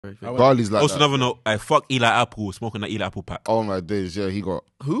Barley's like Also, that. another note, I fuck Eli Apple smoking that Eli Apple pack. Oh my days, yeah, he got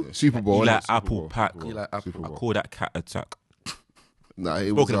Who? Super Bowl. Eli innit? Super Apple Bowl, pack. Super Bowl, Eli Apple. Super I Bowl. call that cat attack. Nah,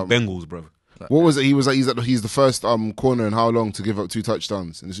 it was Smoking Bengals, bro. what was it? He's the first corner in how long to give up 2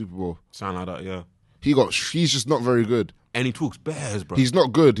 touchdowns in the Super Bowl. Sound like that, yeah. He's just not very good. And he talks bears, bro. He's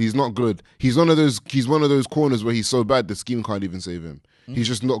not good. He's not good. He's one of those corners where he's so bad the scheme can't even save him. He's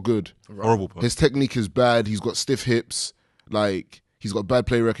just not good. Horrible, bro. His technique is bad. He's got stiff hips. Like he's got bad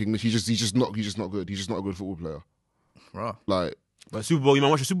play recognition. He's just not good. He's just not a good football player. Right. Like But Super Bowl, you might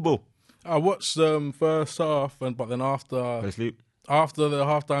watch the Super Bowl. I watched first half, but then after Go to sleep. the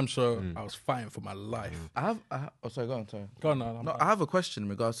halftime show, I was fighting for my life. I have oh, sorry, go on, sorry. Go on, no, No, I have a question in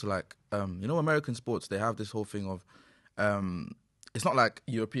regards to like, American sports, they have this whole thing of, it's not like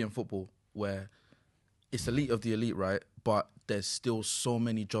European football where it's elite of the elite, right? But there's still so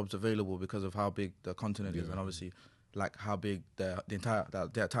many jobs available because of how big the continent is and obviously like how big the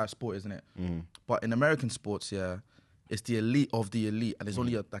entire sport is, isn't it? But in American sports, yeah, it's the elite of the elite, and there's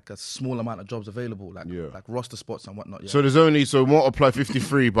only a small amount of jobs available, like roster spots and whatnot. Yeah. so multiply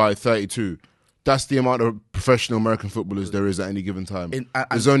 53 by 32. That's the amount of professional American footballers there is at any given time.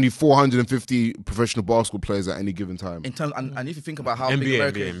 There's only 450 professional basketball players at any given time. In terms, and if you think about how NBA, big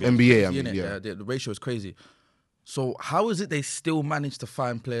America is, NBA, I mean, innit? yeah. The ratio is crazy. So how is it they still manage to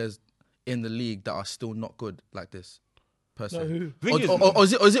find players in the league that are still not good like this? Per se? Or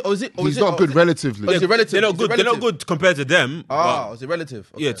is it? He's not good relatively. Is it relative? They're not good. They're not good compared to them. Is it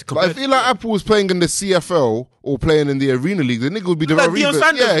relative? Okay. Yeah, But if Eli Apple was playing in the CFL or playing in the Arena League, the nigga would be the Like Revis. Deion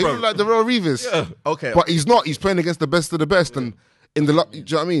Sanders, Yeah, he bro. look like the Real Revis. Yeah. Okay. But he's not. He's playing against the best of the best, and in the do you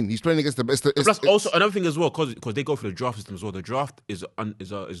know what I mean? He's playing against the best. Plus, also another thing as well, because they go through the draft system as well. The draft is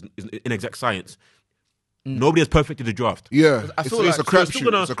inexact science. Nobody has perfected the draft. Yeah, I feel it's like- a So it's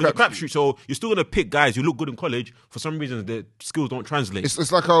crapshoot. It's a crapshoot. So you're still gonna pick guys who look good in college. For some reason, their skills don't translate.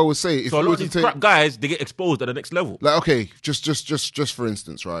 It's like I always say. If So a you lot were of to these take, crap guys, they get exposed at the next level. like, okay, just for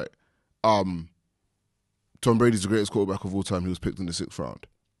instance, right? Tom Brady's the greatest quarterback of all time. He was picked in the 6th round.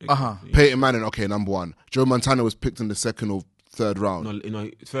 Peyton Manning, okay, number 1. Joe Montana was picked in the 2nd or 3rd round. No,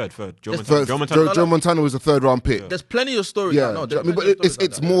 third. Joe Joe Montana was a 3rd round pick. There's plenty of stories. Yeah, No, do you know what I mean? But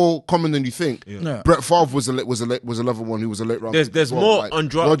it's more common than you think. Yeah. Brett Favre was another one who was a late round. There's pick as well. more Like,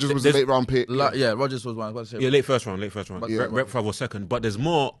 undrafted- Rogers was a there's- late round pick. Yeah, Rogers was one. I was about to say. Yeah, late first round. Brett Favre was 2nd, but there's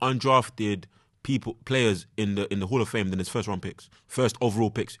more undrafted players in the Hall of Fame than his first round picks, first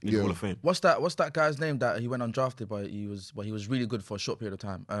overall picks in the Hall of Fame. What's that guy's name that he went undrafted, but he was really good for a short period of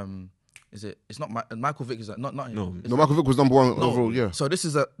time? It's not Michael Vick? Is that not him? No. No, Michael Vick was number 1 overall. Yeah, So this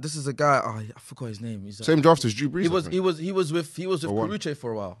is a guy. I forgot his name. He's same draft as Drew Brees. He was with Carucche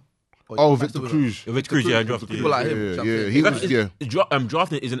for a while. Oh, Victor Cruz. Victor Cruz, yeah, drafted. People like him. Yeah, he was. Yeah,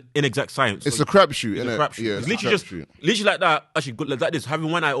 Drafting is an inexact science. it's a crapshoot. It's Innit? a crapshoot. Yeah, It's it's literally literally like that. Actually, good like this.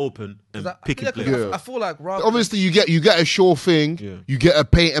 Having one eye open and picking players. I feel like rather Obviously, you get a sure thing. Yeah. You get a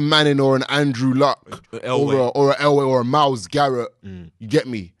Peyton Manning or an Andrew Luck Elway. or an Elway or a Miles Garrett. You get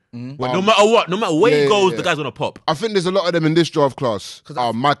me? But no matter what, no matter where he goes, the guy's gonna pop. I think there's a lot of them in this draft class.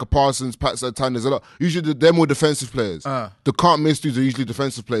 Micah Parsons, Pat Surtain, there's a lot. Usually they're more defensive players. The can't miss dudes are usually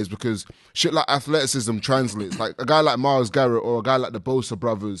defensive players because shit like athleticism translates. Like a guy like Miles Garrett or a guy like the Bosa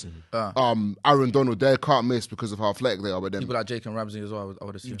brothers, Aaron Donald, they can't miss because of how athletic they are. But then people like Jake and Ramsey as well. I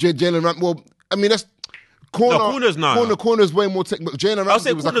would assume. Jalen Ramsey, well, I mean that's corner's way more technical. Jalen I'll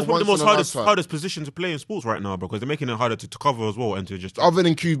say Ramsey was like corner's a one of the most once hardest position to play in sports right now, bro, because they're making it harder to cover as well and to just. Other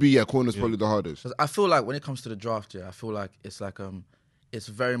than QB, yeah, corner's probably the hardest. I feel like when it comes to the draft, I feel like it's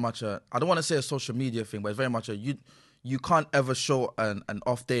very much I don't want to say a social media thing, but it's very much you can't ever show an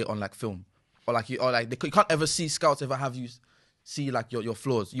off day on like film you can't ever see scouts ever have you see like your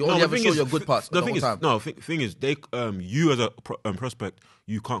flaws. You only ever show your good parts. The thing is, they you as a prospect,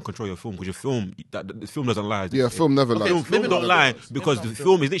 you can't control your film because your film the film doesn't lie. Yeah, film never lies. Film don't lie because the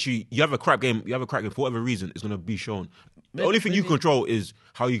film is literally you have a crap game for whatever reason it's gonna be shown. The only thing you control is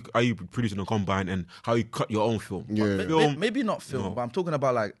how you produce in a combine and how you cut your own film. Yeah, maybe not film, but I'm talking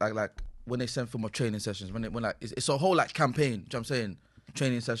about like when they send film of training sessions when like it's a whole like campaign. Do you know what I'm saying?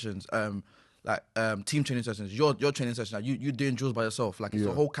 Training sessions, team training sessions, your training session, like you doing drills by yourself. Like it's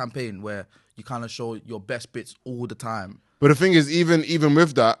a whole campaign where you kind of show your best bits all the time. But the thing is, even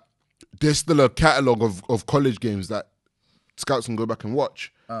with that, there's still a catalogue of college games that scouts can go back and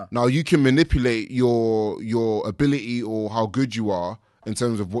watch. Now you can manipulate your ability or how good you are in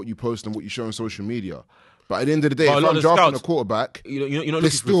terms of what you post and what you show on social media. But at the end of the day, if I'm drafting a quarterback,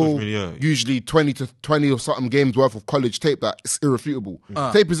 there's still usually 20 or something games worth of college tape that's irrefutable.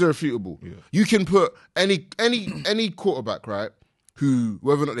 Tape is irrefutable. Yeah. You can put any quarterback, right? who,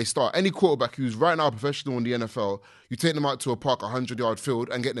 whether or not they start, any quarterback who's right now a professional in the NFL, you take them out to a park, 100-yard field,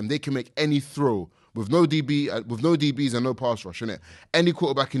 and get them. They can make any throw with no DBs and no pass rush, innit? Any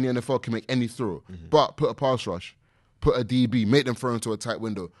quarterback in the NFL can make any throw, but put a pass rush. Put a DB, make them throw into a tight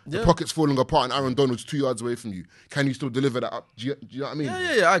window. The pocket's falling apart and Aaron Donald's 2 yards away from you. Can you still deliver that up? Do you know what I mean?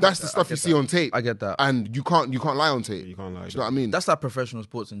 Yeah. That's the stuff you see on tape. I get that. And you can't lie on tape. You can't lie. Do you know what I mean? That's like professional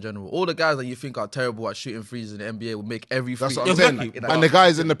sports in general. All the guys that you think are terrible at shooting threes in the NBA will make every free. That's what I'm saying. And the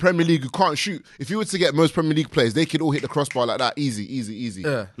guys in the Premier League who can't shoot, if you were to get most Premier League players, they could all hit the crossbar like that. Easy.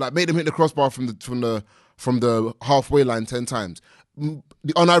 Yeah. Like, make them hit the crossbar from the halfway line 10 times.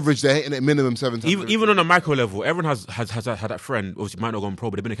 On average, they're hitting it minimum 7 times. Even on a micro level, everyone has had that friend. Obviously, might not gone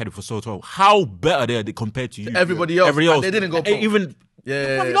pro, but they've been academy for so long. How better are they compared to you? Everybody else. They didn't go pro. Even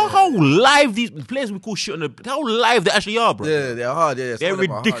Yeah. You know how live these players we call shit on how live they actually are, bro. Yeah, they're hard. Yeah, they're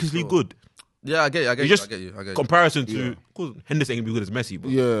ridiculously good. Yeah, I get you. Comparison to Henderson ain't gonna be good as Messi, bro.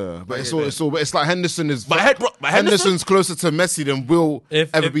 Yeah, but it's like Henderson is. But Henderson's closer to Messi than will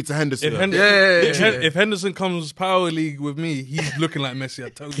ever be to Henderson. If Henderson comes Power League with me, he's looking like Messi. I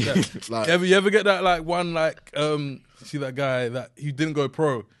tell you that. Like, you ever get that see that guy that he didn't go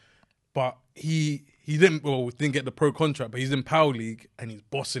pro, but he didn't get the pro contract, but he's in Power League and he's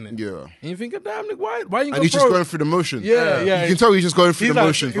bossing it. Yeah. And you think, damn, why you and go he's pro? just going through the motions. Yeah. You can tell he's just going through the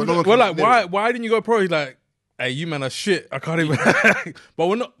motions. Why didn't you go pro? He's like, hey, you man are shit. I can't even. But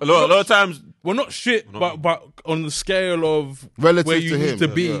we're not. A lot of times we're not shit. But on the scale of relative where you to need him, to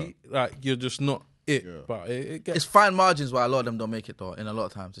be, like you're just not it. Yeah. But it gets. It's fine margins why a lot of them don't make it though. In a lot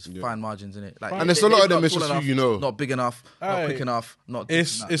of times, it's fine margins in it. Like, and there's a lot of them. It's just who you know. Not big enough. Not quick enough. Not.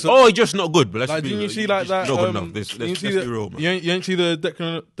 It's just not good. But let's like, didn't you see like that? Not good enough. Let's be real, man. You ain't see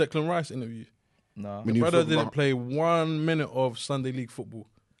the Declan Rice interview. No, the brother didn't play 1 minute of Sunday League football.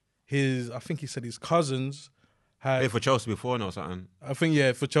 I think he said his cousins had played for Chelsea before or something. I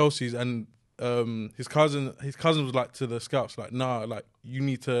think for Chelsea's and his cousin was like to the scouts like, nah, like you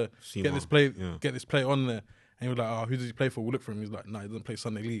need to get this play on there. And he was like, oh, who does he play for? We'll look for him. He's like, nah, he doesn't play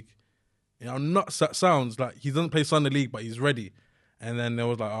Sunday League. You know, nuts that sounds like he doesn't play Sunday League, but he's ready. And then there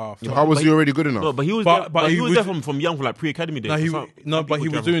was like, how was he already good enough? No, but he was he was there from young, from like pre-academy days. But he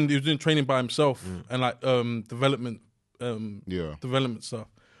was doing training by himself and like development stuff.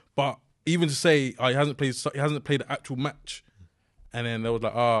 But even to say he hasn't played the actual match, and then there was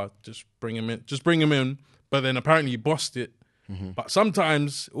like, just bring him in. But then apparently he bossed it. Mm-hmm. But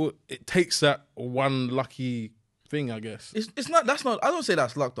sometimes it takes that one lucky thing, I guess. It's not. That's not. I don't say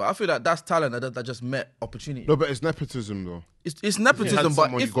that's luck though. I feel that that's talent that just met opportunity. No, but it's nepotism though. It's nepotism,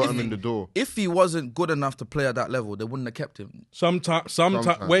 but if got him in the door, if he wasn't good enough to play at that level, they wouldn't have kept him. Sometimes.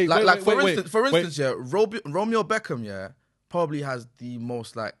 Wait. For instance, Romeo Beckham, probably has the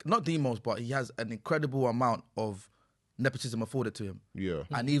most, like, not the most, but he has an incredible amount of nepotism afforded to him. Yeah.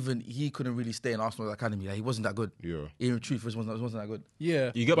 And even he couldn't really stay in Arsenal's academy. Like, he wasn't that good. Yeah. In truth, he wasn't that good.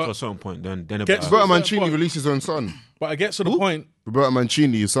 Yeah. You get to a certain point, then Roberto Mancini released his own son. But I get to the point. Roberto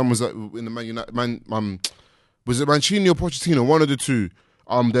Mancini, his son was in the Man United. Was it Mancini or Pochettino? One of the two.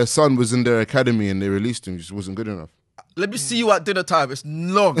 Their son was in their academy and they released him. He just wasn't good enough. Let me see you at dinner time. It's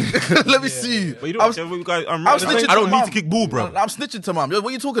long. Let me see you. But you I don't need to kick ball, bro. I'm snitching to mum. What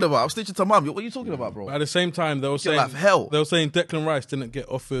are you talking about? I'm snitching to mum. What are you talking about, bro? But at the same time, they were saying Declan Rice didn't get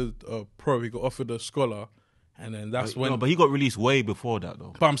offered a pro. He got offered a scholar, and then that's when. No, but he got released way before that,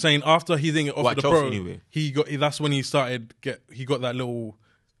 though. But I'm saying after he didn't get offered a pro, anyway. That's when he started he got that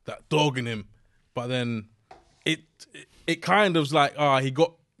dog in him. But then it kind of was like he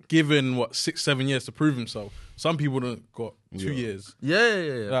got given 6-7 years to prove himself. Some people don't got 2 years.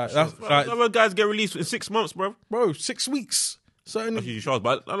 Yeah. Other guys get released in 6 months, bro. 6 weeks. But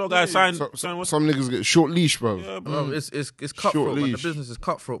a lot of guys sign. Some niggas get short leash, bro. Yeah, bro. It's cutthroat, man. The business is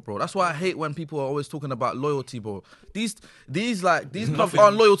cutthroat, bro. That's why I hate when people are always talking about loyalty, bro. These clubs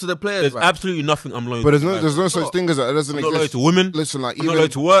aren't loyal to the players. There's right? absolutely nothing I'm loyal. But there's no such thing as that. It doesn't exist. I'm not loyal to women. Listen, like I'm not loyal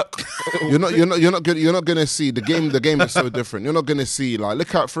to work. You're not gonna see the game. The game is so different. You're not gonna see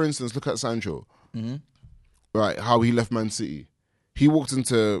look at Sancho. Mm-hmm. Right, how he left Man City. He walked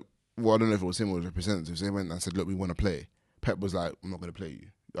into, I don't know if it was him or the representatives. They went and said, look, we want to play. Pep was like, I'm not going to play you.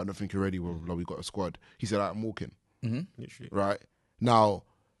 I don't think you're ready. We got a squad. He said, I'm walking. Mm-hmm. Right? Now,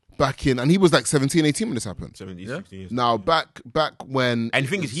 and he was like 17, 18 when this happened. 17, 16 years. Now, back when... And the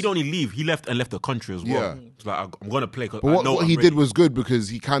thing is, he don't only leave. He left the country as well. Yeah. It's like, I'm going to play. But what he did was good because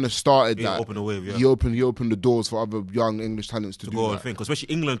he kind of started that. Opened the wave, He opened the doors for other young English talents to do go that. And think, especially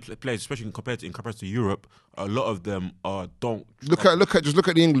England players, especially compared to Europe, a lot of them don't... Look at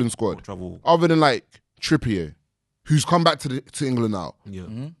the England squad. Other than like Trippier, who's come back to England now. Yeah.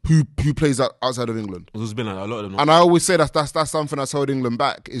 Who plays outside of England. There's been like a lot of them. And I always say that's something that's held England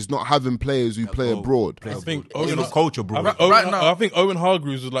back, is not having players who play abroad. I think culture, bro. I think Owen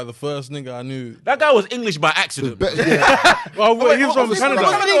Hargreaves was like the first nigga I knew. That guy was English by accident. Well, he was from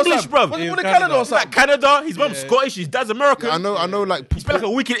Canada. English, bro. Was he Canada or something? Canada. His mum's Scottish. His dad's American. I know. Like He's like a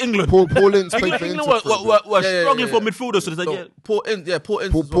week in England. Paul Ince played for England Inter. were struggling for midfielders. So they said, Paul Ince.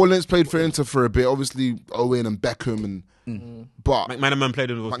 Paul Ince played for Inter for a bit. Obviously, Owen and Beckham and. But McManaman played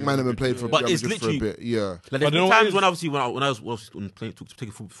for but Real it's Madrid literally for a bit. Yeah. Like there's been times when I was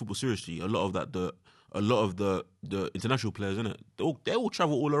taking football seriously, a lot of the international players, innit? They all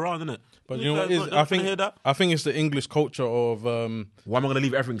travel all around, innit? But you know what it is? I think it's the English culture of why am I gonna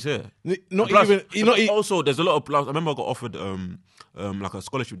leave everything here? Also, there's a lot of. I remember I got offered like a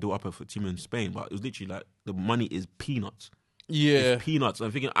scholarship deal up for a team in Spain, but it was literally like the money is peanuts. Yeah, it's peanuts.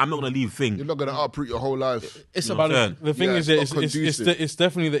 I'm thinking I'm not gonna leave thing. You're not gonna uproot your whole life. It's about the thing is it's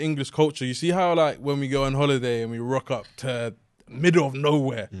definitely the English culture. You see how like when we go on holiday and we rock up to middle of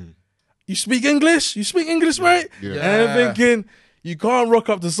nowhere, you speak English, right? Yeah. And I'm thinking you can't rock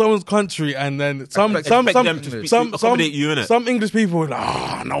up to someone's country and then some English people are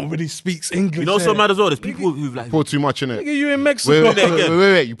like, nobody speaks English. You know, so mad as well. There's people who've like pour too much in it. Nigga, you in Mexico?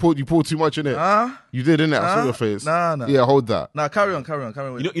 Wait. You poured too much in it. You did, innit? I saw your face. Nah. Yeah, hold that. Nah, carry on.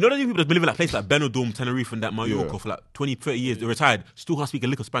 You know those people that's been living like places like Benidorm, Tenerife, and that Mallorca for like 20, 30 years. They're retired, still can't speak a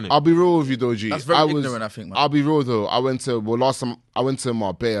lick of Spanish. I'll be real with you, though, G. That's very ignorant, I think, man. I'll be real though. Last time I went to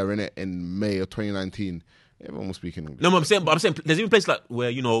Marbella, innit, in May of 2019. Everyone was speaking English. No, I'm saying there's even places like where,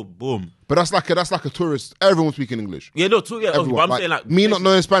 you know, boom. But that's like a tourist. Everyone was speaking English. Yeah, no, too, yeah. Everyone. But I'm like, saying like me not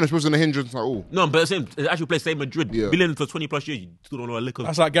knowing Spanish wasn't a hindrance at all. No, but I'm saying the actual place, say Madrid, Yeah. been living for 20 plus years, you still don't know a lick of.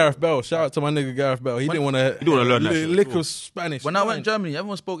 That's like Gareth Bell. Shout out to my nigga Gareth Bell. He didn't want to learn that shit. lick of Spanish. When I went to Germany,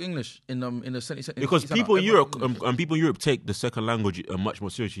 everyone spoke English in the because people in Europe take the second language much more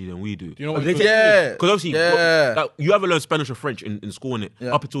seriously than we do. You know what? Yeah. Because obviously, like, you ever learn Spanish or French in school, innit?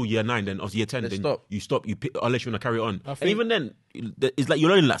 Yeah. Up until year 9, then obviously year 10, then you stop. You pick, unless you want to carry on. And even then, it's like you're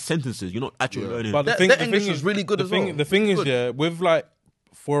learning like sentences. You're not actually learning. But the English is really good as well. The thing is, yeah, with like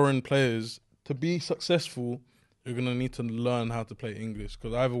foreign players, to be successful, you're gonna need to learn how to play English.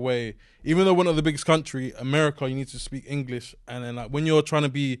 Because either way, even though we're not the biggest country, America, you need to speak English. And then like when you're trying to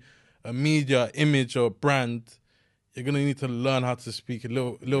be a media image or brand, you're gonna need to learn how to speak a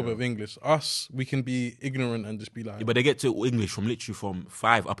little bit of English. Us, we can be ignorant and just be like. Yeah, but they get to English from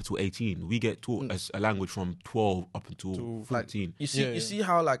 5 up until 18. We get taught as a language from 12 up until 14. You see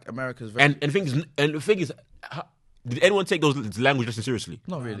how like America's very and the thing is, did anyone take those language lessons seriously?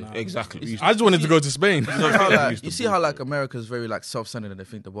 Not really. Exactly. I just wanted to go to Spain. You see how like America's very like self-centered and they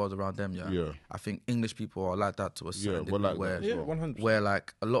think the world's around them. Yeah. I think English people are like that to a certain degree, like where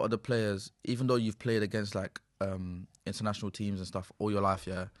like a lot of the players, even though you've played against like international teams and stuff all your life,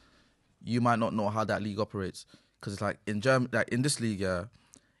 you might not know how that league operates, because it's like in Germany, like in this league,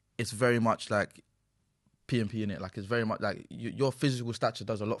 it's very much like P&P in it. Like it's very much like your physical stature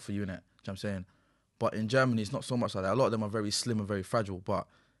does a lot for you in it. You know what I'm saying? But in Germany, it's not so much like that. A lot of them are very slim and very fragile, but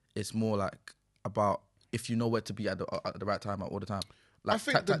it's more like about if you know where to be at the right time all the time. Like, I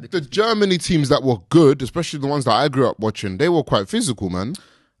think the Germany teams that were good, especially the ones that I grew up watching, they were quite physical, man.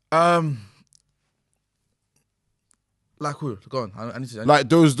 Like who? Go on. I need to. Like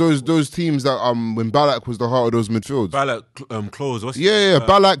those teams that when Ballack was the heart of those midfields. Ballack, Klose.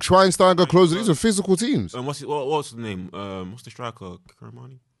 Ballack, Schweinsteiger, Klose. These are physical teams. What's the name? What's the striker?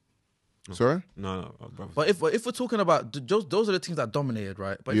 Karamani? No. Sorry? No. But if we're talking about those are the teams that dominated,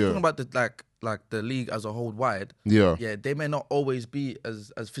 right? But if you're talking about the league as a whole wide, they may not always be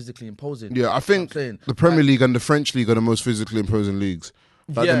as physically imposing. Yeah, I think the Premier League and the French league are the most physically imposing leagues.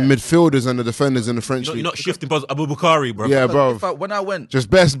 Like the midfielders and the defenders in the French league. You're not shifting past Abu Bakari, bro. Yeah, bro. When I went, just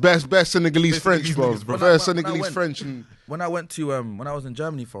best Senegalese French, bro. Best Senegalese French. When I went to when I was in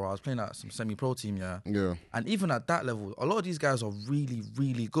Germany I was playing at some semi-pro team, yeah. And even at that level, a lot of these guys are really,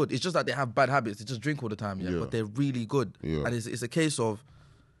 really good. It's just that they have bad habits. They just drink all the time, but they're really good. Yeah. And it's a case of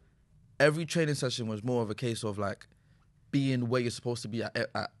every training session was more of a case of like being where you're supposed to be at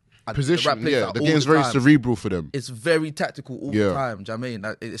position. The right the game's very cerebral for them. It's very tactical all the time. Do you know what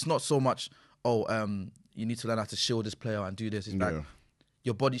I mean? It's not so much, you need to learn how to shield this player and do this. It's like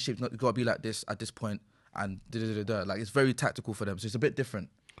your body shape's not got to be like this at this point, and like it's very tactical for them. So it's a bit different.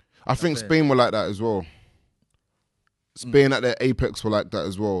 I think Spain were like that as well. Spain at their apex were like that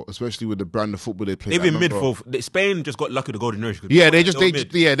as well, especially with the brand of football they play. They've been mid for Spain. Just got lucky the golden generation. Yeah, they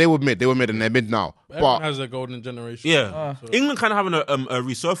were mid. They were mid, and they're mid now. Everyone has a golden generation. Yeah, England kind of having a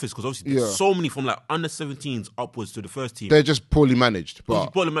resurface because obviously there's so many from like under 17s upwards to the first team. They're just poorly managed.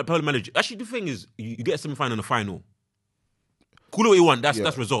 Poorly managed. Actually, the thing is, you get a semi-final and a final. Call it what you want.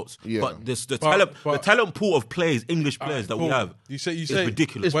 That's results. Yeah. But the talent pool of players, English players that we have, you say is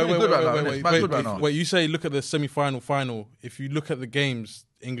ridiculous. Wait, you say look at the final. If you look at the games,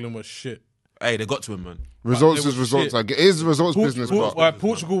 England was shit. Hey, they got to him, man. Results is results. It is results business.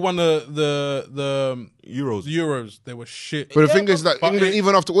 Portugal won the Euros. The Euros. They were shit. But the thing is that England,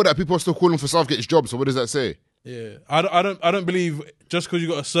 even after all that, people are still calling for Southgate's job. So what does that say? Yeah, I don't believe just because you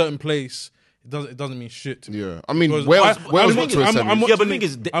got a certain place, it doesn't mean shit to me. Yeah, I mean Wales got to a semi. Yeah, but the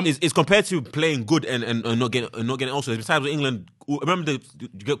thing is compared to playing good and not getting also. There's times with England. Remember you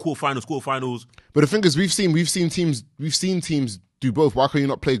get quarterfinals. But the thing is, we've seen teams do both. Why can't you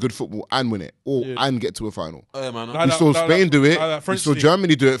not play good football and win it, and get to a final? Man, we saw Spain do it. We saw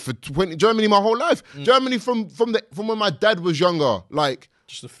Germany do it for 20. Germany, my whole life. Germany from when my dad was younger, like.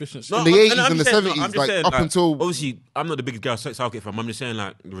 Just efficiency. In the 80s and the 70s, like up until... Obviously, I'm not the biggest Gareth Southgate fan. I'm just saying,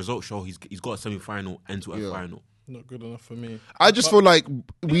 like, the results show he's got a semi-final and to a final. Not good enough for me. I just feel like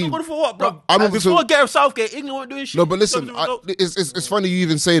we... Not good for what, bro? Before Gareth Southgate, England weren't doing shit. No, but listen, it's funny you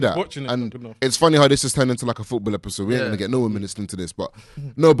even say that. And it's funny how this has turned into like a football episode. We ain't going to get no women listening to this. But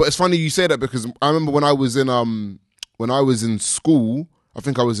no, but it's funny you say that because I remember when I was in school, I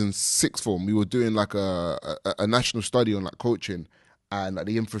think I was in sixth form, we were doing like a national study on like coaching and like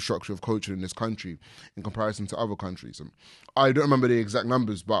the infrastructure of coaching in this country in comparison to other countries. And I don't remember the exact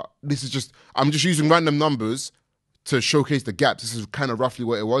numbers, but I'm just using random numbers to showcase the gaps. This is kind of roughly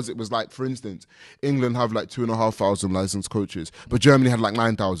what it was. It was like, for instance, England have like 2,500 licensed coaches, but Germany had like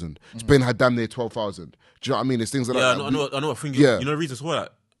 9,000. Spain had damn near 12,000. Do you know what I mean? It's things like that. Yeah, I know what thing. You know the reason for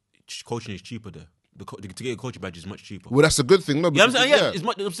that? Coaching is cheaper there. To get a coaching badge is much cheaper. Well, that's a good thing. No, because, it's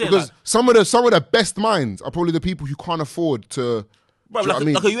much, I'm saying, because like, some of the best minds are probably the people who can't afford to. Bro, like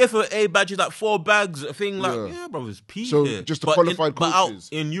a UEFA A badge is like 4 bags, a thing like, bro, it's peak. So there. just the qualified but coaches.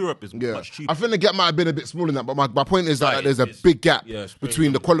 Out in Europe is much cheaper. I think the gap might have been a bit smaller than that, but my point is that there's a big gap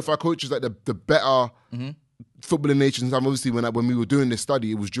between the qualified coaches, like the better footballing nations. And obviously, when we were doing this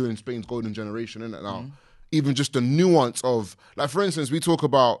study, it was during Spain's golden generation, isn't it? Now, even just the nuance of, like, for instance, we talk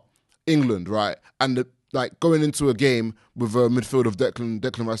about England, right? And like going into a game with a midfield of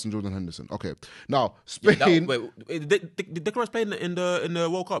Declan Rice and Jordan Henderson. Okay, now Spain. Did Declan Rice play in the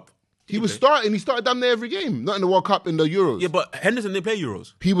World Cup? He was starting. He started damn near every game. Not in the World Cup, in the Euros. Yeah, but Henderson didn't play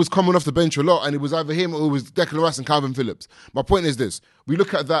Euros. He was coming off the bench a lot, and it was either him or it was Declan Rice and Calvin Phillips. My point is this: we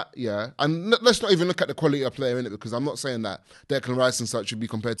look at that, and let's not even look at the quality of player in it, because I'm not saying that Declan Rice and such should be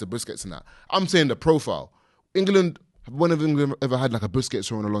compared to Busquets and that. I'm saying the profile. England, one of England ever had like a Busquets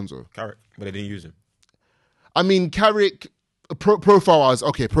or an Alonso? Carrick, but they didn't use him. I mean, Carrick, profile-wise, yeah.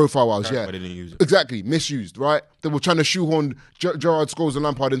 But they didn't use it. Exactly, misused, right? They were trying to shoehorn Gerrard, Scholes and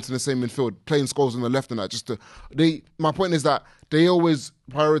Lampard into the same midfield, playing Scholes on the left and that. My point is that they always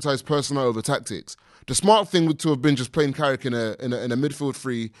prioritise personnel over tactics. The smart thing would to have been just playing Carrick in a midfield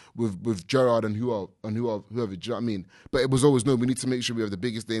three with Gerrard and whoever. Do you know what I mean? But it was always, no, we need to make sure we have the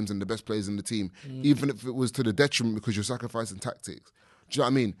biggest names and the best players in the team, even if it was to the detriment because you're sacrificing tactics. Do you know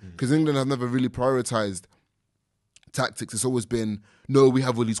what I mean? Because England have never really prioritised tactics. It's always been, no, we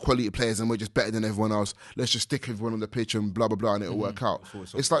have all these quality players and we're just better than everyone else. Let's just stick everyone on the pitch and blah, blah, blah, and it'll work out.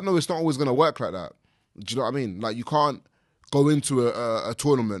 It's like, no, it's not always going to work like that. Do you know what I mean? Like, you can't go into a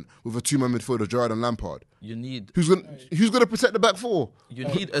tournament with a two-man midfielder, Gerrard and Lampard. You need... Who's going to protect the back four? You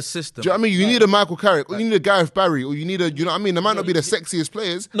need a system. Do you know what I mean? You need a Michael Carrick, or you need a Gareth Barry, or you need you know what I mean? They might not be the sexiest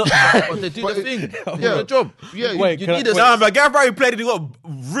players. No, but they do the thing. They do the job. Yeah. You need a... Nah, but Gareth Barry played and he got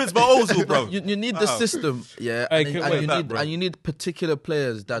rinsed by Ozil, bro. You need the system, and you need particular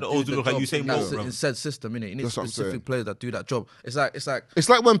players that do the job in said system, innit? You need specific players that do that job. It's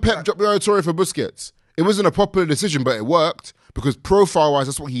like when Pep dropped Yaya Toure for Busquets. It wasn't a popular decision, but it worked because profile-wise,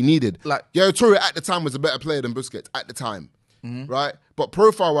 that's what he needed. Like, Yaya Toure at the time was a better player than Busquets at the time, right? But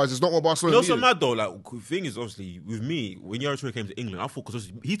profile-wise, it's not what Barcelona needed. You know, so mad though. Like, the thing is, obviously, with me, when Yaya Toure came to England, I thought because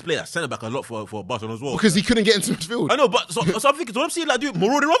he played at centre back a lot for Barcelona as well. Because he couldn't get into midfield. I know, but so I'm thinking, so I'm seeing like dude,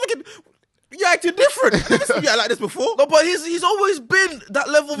 marauding, I'm thinking, you're acting different. I've never seen you act like this before. No, but he's always been that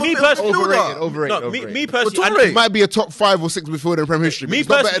level of me personally, overrated. Me personally, he might be a top 5 or 6 midfielder in Premier history. He's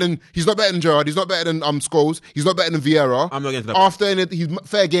not better than Gerrard. He's not better than Scholes. He's not better than Vieira. I'm not getting to that. He's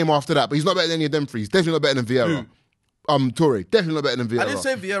fair game after that, but he's not better than any of them three. He's definitely not better than Vieira. Toure, definitely not better than Vieira. I didn't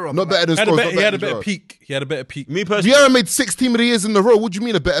say Vieira. Not better than Scholes. He had a better peak. Me personally, Vieira made 6 team of the years in a row. What do you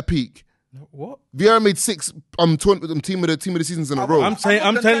mean a better peak? What? Vieira made 6 team of the seasons in a row. I'm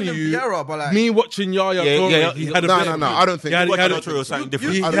telling you, Vieira, but like, me watching Yaya Toure, he had a better no. I don't think. But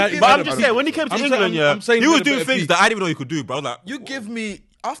I'm just saying, when he came to England, I'm saying he was doing things that I didn't even know he could do, bro. Like, you give me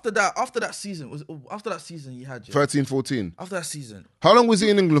After that season he had 13-14. After that season, how long was he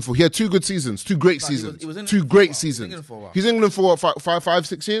in England for? He had 2 good seasons, 2 great seasons, he was in 2 great seasons. He's in England for what, 5,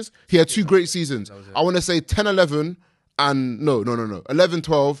 6 years. He had 2 great seasons. I want to say 10, 11, and no, 11,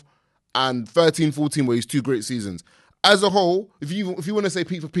 12, and 13, 14 were his 2 great seasons. As a whole, if you want to say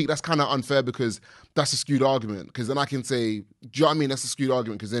peak for peak, that's kind of unfair because that's a skewed argument. Because then I can say, do you know what I mean? That's a skewed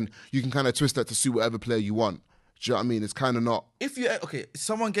argument because then you can kind of twist that to suit whatever player you want. Do you know what I mean? It's kind of not. If you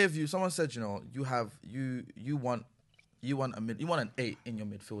someone said, you know, you want an 8 in your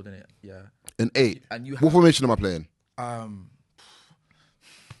midfield, innit? Yeah. An 8. And you what formation am I playing? I'm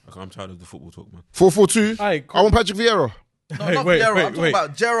tired of the football talk, man. 4-4-2. Aye, I want Patrick Vieira. No, not Vieira. I'm talking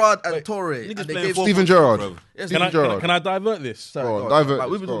about Gerrard and Torre. And they gave Steven Gerrard. Can I divert this? Sorry, divert.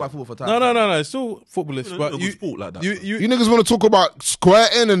 We've been talking about football for time. No. It's still footballist, but you sport like that. You niggas want to talk about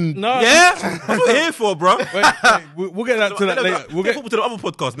squirting and Yeah, that's what we're here for, bro. we'll get to that later. We'll get football to the other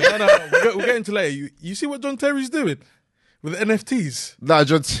podcast, man. We'll get into later. You see what John Terry's doing with the NFTs? Nah,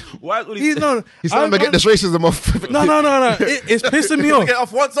 John. Why? He's trying to get this racism off. No. It's pissing me off. Get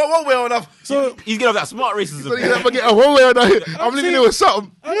off one way or another. So He's getting off that smart racism. So he's get a one way or another. I'm leaving it with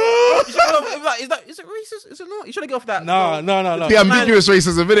something. Is it racist? Is it not? You should get off that. No. The ambiguous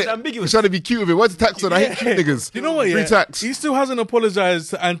racism, innit? It's ambiguous. He's trying to be cute with it. What's the tax on? I hate cute niggas. you know what? Free tax. He still hasn't apologized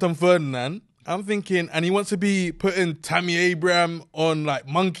to Anton Ferdinand. I'm thinking, and he wants to be putting Tammy Abraham on like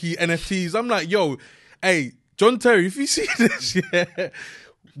monkey NFTs. I'm like, yo, hey, John Terry, if you see this,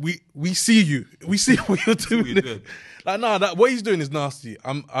 we see you. We see what you're doing. Like, what he's doing is nasty.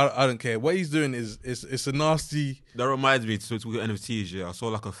 I don't care. What he's doing is it's a nasty. That reminds me. So talking NFTs, yeah, I saw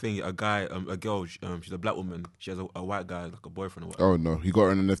like a thing. A guy, a girl. She's a black woman. She has a white guy, like a boyfriend. Or whatever. Oh no, he got her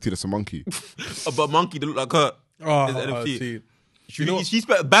an NFT that's a monkey. But monkey that look like her. Oh, NFT. She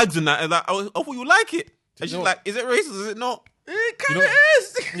spent bags in that, and like, I thought you like it. And she's like, is it racist? Is it not? It kind of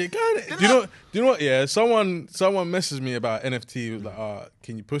is. It kind of. Do you know what? Yeah, someone messaged me about NFT. He was like,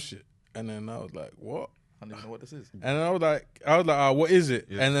 can you push it? And then I was like, what? I don't even know what this is. And I was like, what is it?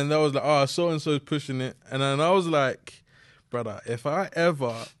 Yeah. And then they was like, so and so is pushing it. And then I was like, brother, if I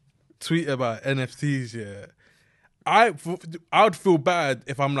ever tweet about NFTs, yeah, I would feel bad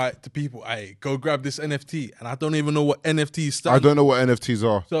if I'm like to people, hey, go grab this NFT, and I don't even know what NFTs stand. I don't know what NFTs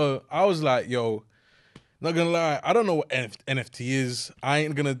are. So I was like, yo, not gonna lie, I don't know what NFT is. I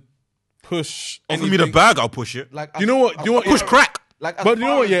ain't gonna push. Offer me the bag, I'll push it. Like, you know what? Push crack. Like, but you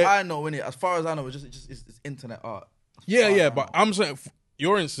know what? Yeah, I know, innit? As far as I know, it's internet art. Yeah. But I'm saying,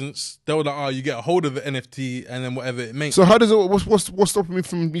 your instance, they were like, you get a hold of the NFT and then whatever it makes. So how does it? What's stopping me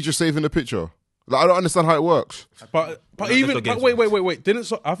from me just saving the picture? Like, I don't understand how it works. But wait.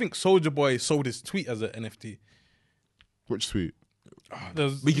 I think Soulja Boy sold his tweet as an NFT. Which tweet?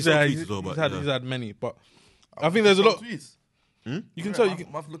 He's had many, but I think there's a lot. Tweets. You can tell. You can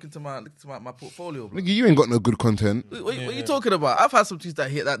look into my portfolio, bro. Nigga, you ain't got no good content. What are you talking about? I've had some tweets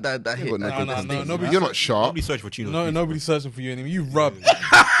that hit that hit. No, you're not sharp. Nobody search for Chino. No, nobody's searching for you anymore. You rub.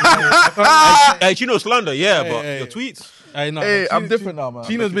 Hey, Chino slander, yeah, but your tweets. Hey, I'm different now, man.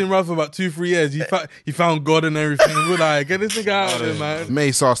 Chino's been rough for about 2-3 years. He found God and everything. We're like, get this nigga out of here, man.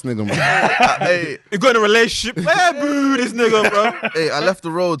 Mace ass nigga, man. Hey, you got in a relationship. Man, boo, this nigga, bro. Hey, I left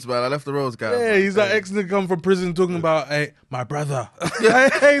the roads, man. I left the roads, guys. Yeah, he's like ex nigga come from prison talking about, hey, my brother.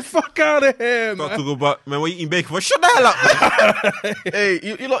 Hey, fuck out of here, man. Talking about, man, we're eating bacon for. Shut the hell up, man. Hey,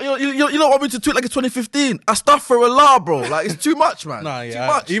 you don't want me to tweet like it's 2015. I stuff for Allah, bro. Like, it's too much, man. Nah, yeah.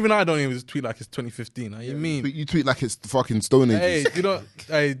 Too much. Even I don't even tweet like it's 2015. You mean? You tweet like it's the fucking Stone Ages. Do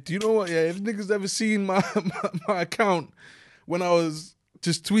you know what? Yeah, if niggas ever seen my account when I was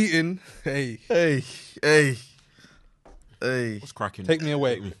just tweeting, hey, What's cracking? take me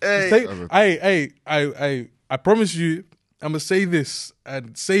away. Hey. I promise you, I'm gonna say this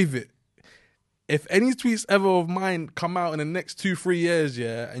and save it. If any tweets ever of mine come out in the next 2-3 years,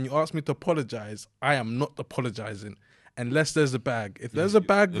 yeah, and you ask me to apologize, I am not apologizing. Unless there's a bag. If there's a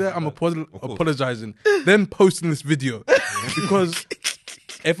bag there, I'm apologizing. Then posting this video. Because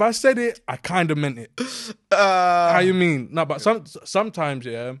if I said it, I kind of meant it. How you mean? No, but sometimes,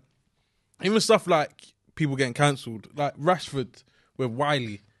 yeah, even stuff like people getting cancelled, like Rashford with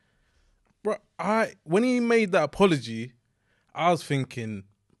Wiley. Bro, when he made that apology, I was thinking,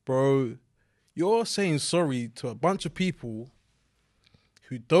 bro, you're saying sorry to a bunch of people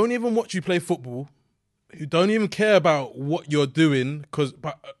who don't even watch you play football, who don't even care about what you're doing,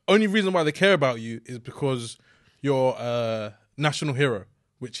 but only reason why they care about you is because you're a national hero,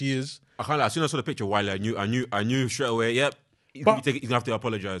 which he is. I can't lie. As soon as I saw the picture of Wiley, I knew straight away. Yep, he's gonna have to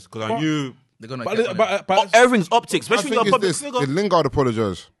apologize because I knew they're gonna. But everything's optics, especially when you're a public figure. Did Lingard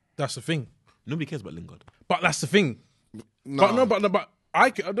apologise? That's the thing. Nobody cares about Lingard. But that's the thing. Nah. But I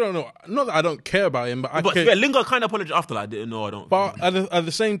don't know. Not that I don't care about him, but Lingard kind of apologized after that. I didn't know. I don't. But at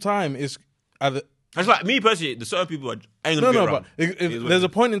the same time, it's like me personally. The certain people ain't gonna be around. But there's a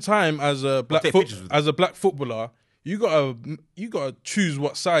point in time as a black footballer, you gotta choose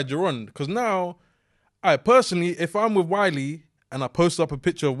what side you're on. Because now, I personally, if I'm with Wiley and I post up a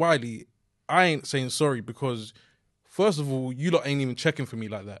picture of Wiley, I ain't saying sorry because, first of all, you lot ain't even checking for me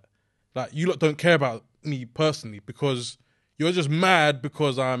like that. Like, you lot don't care about me personally because you're just mad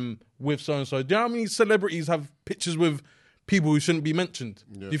because I'm with so-and-so. Do you know how many celebrities have pictures with people who shouldn't be mentioned?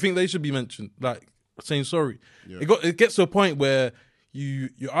 Yeah. Do you think they should be mentioned? Like, saying sorry. Yeah. It gets to a point where you're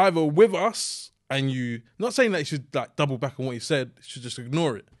either with us and not saying that you should like double back on what he said, you should just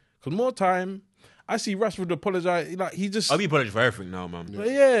ignore it. Because more time, I see Rashford apologise. Like, he just... I'll be apologising for everything now, man.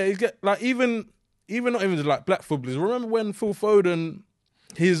 Yeah, he get like even not even like black footballers. Remember when Phil Foden,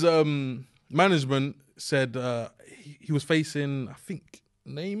 his management said he was facing, I think,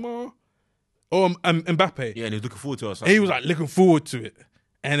 Neymar or Mbappe. Yeah, and he was looking forward to it. He was like looking forward to it.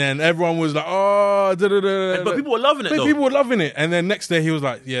 And then everyone was like, oh, but people were loving it, though. People were loving it. And then next day he was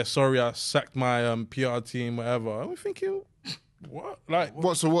like, yeah, sorry, I sacked my PR team, whatever. I'm thinking, what? Like,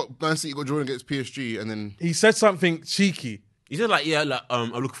 what? So what? Man City got drawn against PSG, and then he said something cheeky. He said like, yeah, like I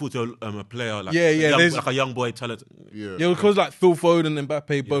look forward to a player, like like a young boy talent. Yeah, because like Phil Foden and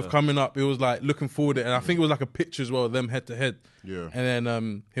Mbappe both coming up, it was like looking forward to it, and I think it was like a picture as well, them head to head. Yeah, and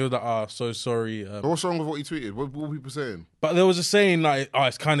then he was like, so sorry. But what's wrong with what he tweeted? What were people saying? But there was a saying like,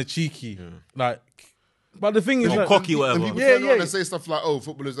 it's kind of cheeky, like. But the thing is, like, cocky, whatever. And people turn around and say stuff like, "Oh,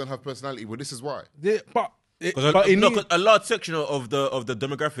 footballers don't have personality." Well, this is why. Yeah, but a large section of the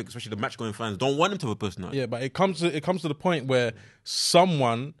demographic, especially the match-going fans, don't want them to have a personality. Yeah, but it comes to the point where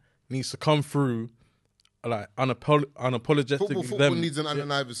someone needs to come through, like unapologetic. Football needs an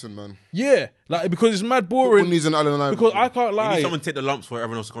Allen Iverson, man. Yeah, like because it's mad boring. Football needs an Allen Iverson. Because I can't lie. You need someone to take the lumps for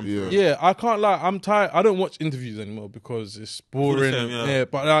everyone else to come through. Yeah, I can't lie. I'm tired. I don't watch interviews anymore because it's boring. Yeah,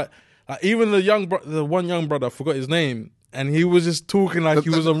 but like even the one young brother, I forgot his name. And he was just talking like he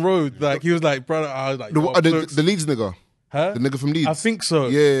was on road. Like, he was like, brother, I was like... The Leeds nigga? Huh? The nigga from Leeds? I think so.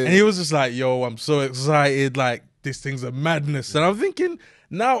 Yeah. And he was just like, yo, I'm so excited. Like, this thing's a madness. And I'm thinking,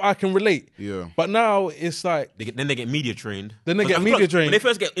 now I can relate. Yeah. But now it's like... Then they get media trained. Then they get media trained. When they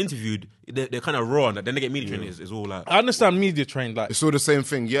first get interviewed, they're kind of raw on that. Then they get media trained. It's all like... I understand media trained. Like, it's all the same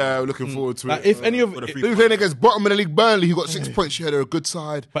thing. Yeah, we're looking forward to it. If any of... They're playing against bottom of the league Burnley, who got 6 points. Yeah, they're a good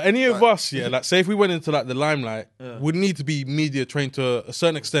side. But any of us, like, say if we went into like the limelight, would need to be media trained to a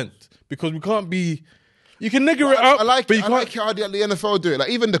certain extent. Because we can't be... You can nigger it up. I like how the NFL do it. Like,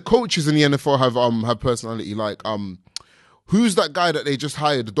 even the coaches in the NFL have personality. Like, who's that guy that they just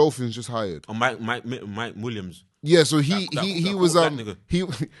hired? The Dolphins just hired. Oh, Mike Williams. Yeah, so he was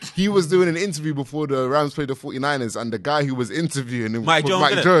doing an interview before the Rams played the 49ers, and the guy who was interviewing him was Mike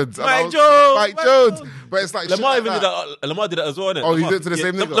Jones. Mike Jones. But it's like Lamar even did that. Lamar did that as well. Oh, he did it to the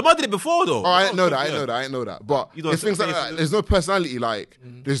same nigga. Lamar did it before though. Oh, I didn't know that. I didn't know that. But it's things like that. There's no personality. Like,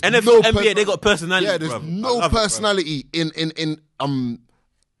 there's NFL, NBA, they got personality. Yeah, there's no personality in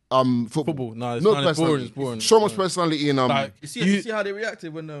football. No, it's boring. So much personality in Like, you see how they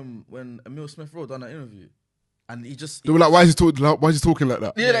reacted when Emil Smith Rowe done that interview. And they were like, why is he talking like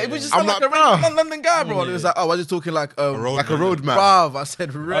that? Yeah, like, it was just like a London guy, bro. It was like, why is he talking like a road man? Bruv, I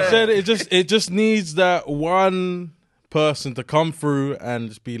said it just needs that one person to come through and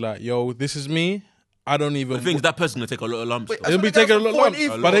just be like, yo, this is me. I don't even... The thing is, that person's going to take a lot of lumps. They'll be taking a lot of lumps,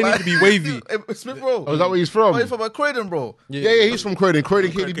 but they need to be wavy. Smith Rowe. Oh, is that where he's from? Oh, he's from Croydon, bro. Yeah, he's from Croydon.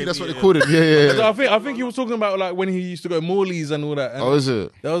 Croydon KDB, that's what they called it. Yeah. I think he was talking about like when he used to go to Morley's and all that. And is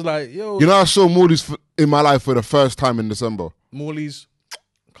it? That was like, yo... You know, I saw Morley's in my life for the first time in December. Morley's...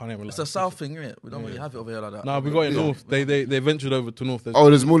 Can't even It's a south thing, innit? We don't really have it over here like that. Nah, we got it north. They ventured over to north.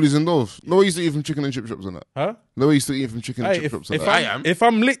 There's Morley's in north. No way used to eat from chicken and chip shops and that. Huh? No way used to eat from chicken and chip shops and that. If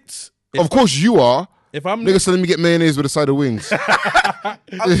I'm licked... Of course you are. If I'm niggas telling me get mayonnaise with a side of wings. No.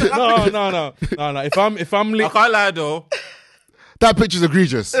 If I'm licked... I can't lie though. That picture's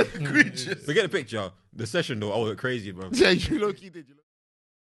egregious. Forget the picture. The session though, I was crazy, bro. Yeah, you low-key did.